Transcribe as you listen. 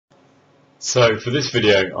So for this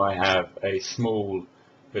video I have a small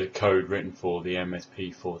bit of code written for the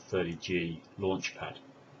MSP430G Launchpad.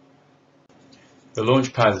 The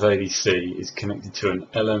Launchpad's ADC is connected to an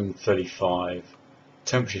LM35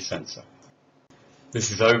 temperature sensor. This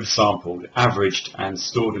is oversampled, averaged and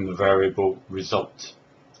stored in the variable result.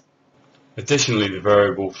 Additionally, the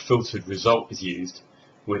variable filtered result is used,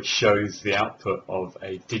 which shows the output of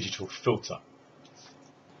a digital filter.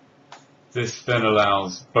 This then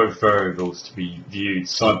allows both variables to be viewed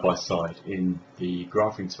side by side in the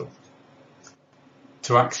graphing tool.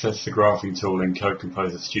 To access the graphing tool in Code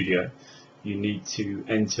Composer Studio, you need to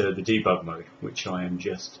enter the debug mode, which I am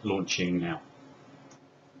just launching now.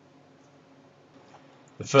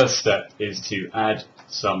 The first step is to add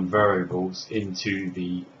some variables into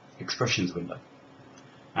the expressions window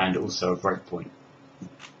and also a breakpoint.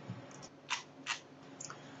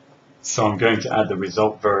 So I'm going to add the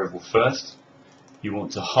result variable first. You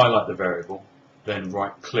want to highlight the variable, then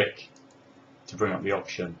right click to bring up the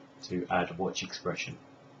option to add watch expression.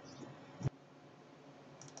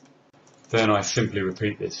 Then I simply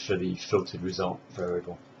repeat this for the filtered result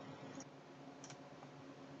variable.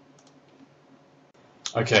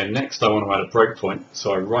 Okay, next I want to add a breakpoint,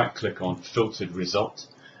 so I right click on filtered result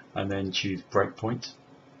and then choose breakpoint.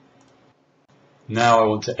 Now I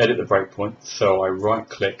want to edit the breakpoint, so I right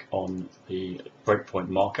click on the breakpoint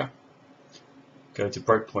marker, go to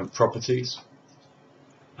breakpoint properties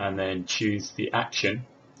and then choose the action,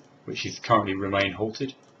 which is currently remain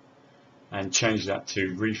halted, and change that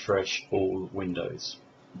to refresh all windows.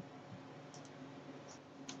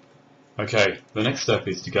 Okay, the next step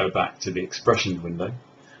is to go back to the expressions window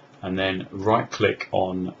and then right click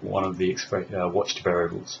on one of the watched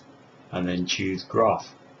variables and then choose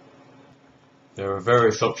graph. There are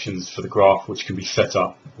various options for the graph which can be set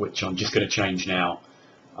up, which I'm just going to change now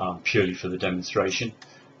purely for the demonstration.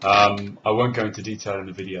 I won't go into detail in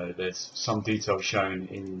the video. There's some detail shown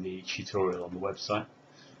in the tutorial on the website,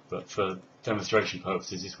 but for demonstration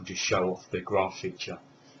purposes this will just show off the graph feature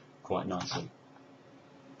quite nicely.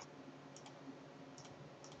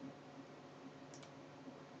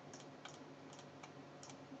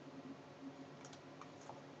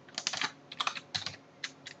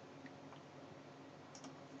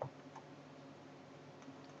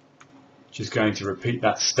 Just going to repeat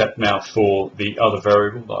that step now for the other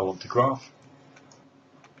variable that I want to graph.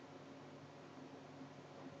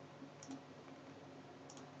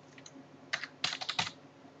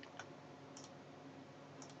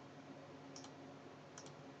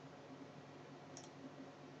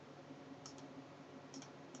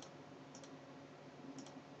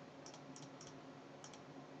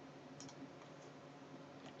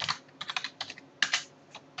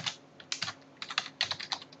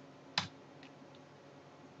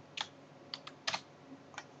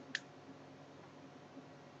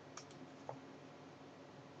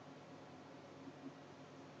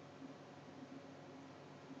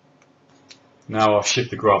 Now I'll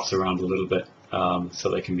shift the graphs around a little bit so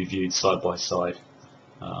they can be viewed side by side.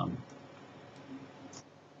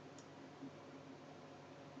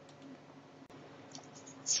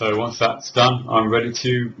 So once that's done, I'm ready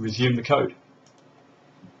to resume the code.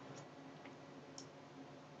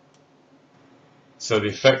 So the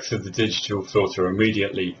effects of the digital filter are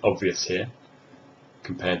immediately obvious here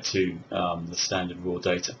compared to the standard raw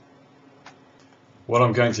data. What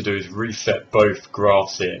I'm going to do is reset both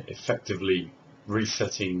graphs here, effectively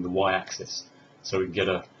resetting the y-axis so we can get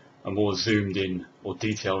a more zoomed in or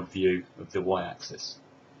detailed view of the y-axis.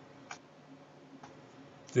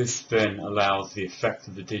 This then allows the effect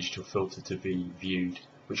of the digital filter to be viewed,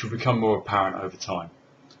 which will become more apparent over time.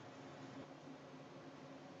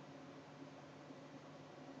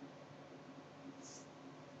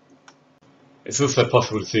 It's also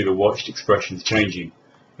possible to see the watched expressions changing,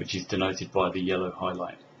 which is denoted by the yellow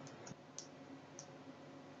highlight.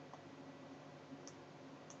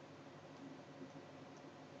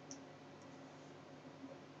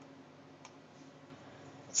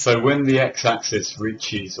 So when the x-axis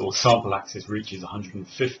reaches, or sample axis reaches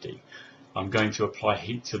 150, I'm going to apply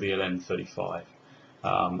heat to the LM35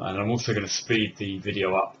 and I'm also going to speed the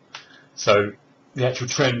video up so the actual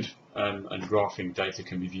trend and graphing data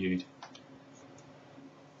can be viewed